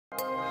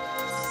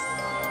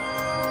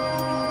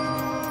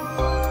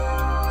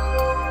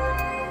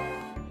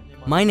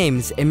My name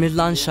is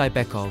Emirlan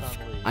Shaybekov.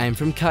 I am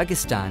from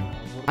Kyrgyzstan.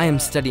 I am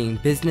studying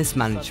business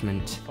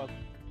management.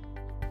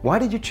 Why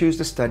did you choose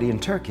to study in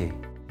Turkey?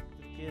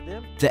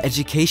 The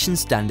education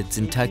standards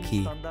in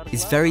Turkey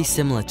is very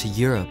similar to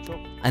Europe,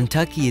 and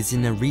Turkey is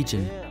in a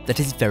region that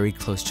is very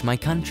close to my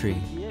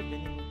country.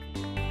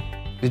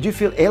 Did you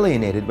feel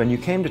alienated when you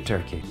came to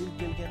Turkey?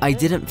 I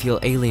didn't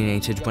feel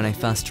alienated when I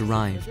first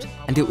arrived,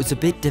 and it was a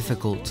bit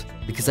difficult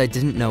because I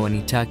didn't know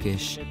any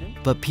Turkish,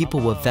 but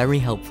people were very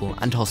helpful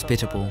and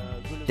hospitable.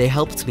 They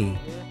helped me.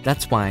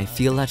 That's why I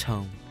feel at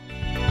home.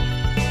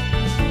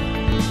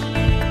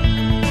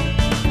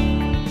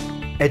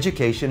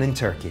 Education in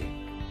Turkey.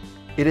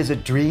 It is a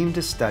dream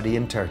to study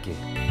in Turkey.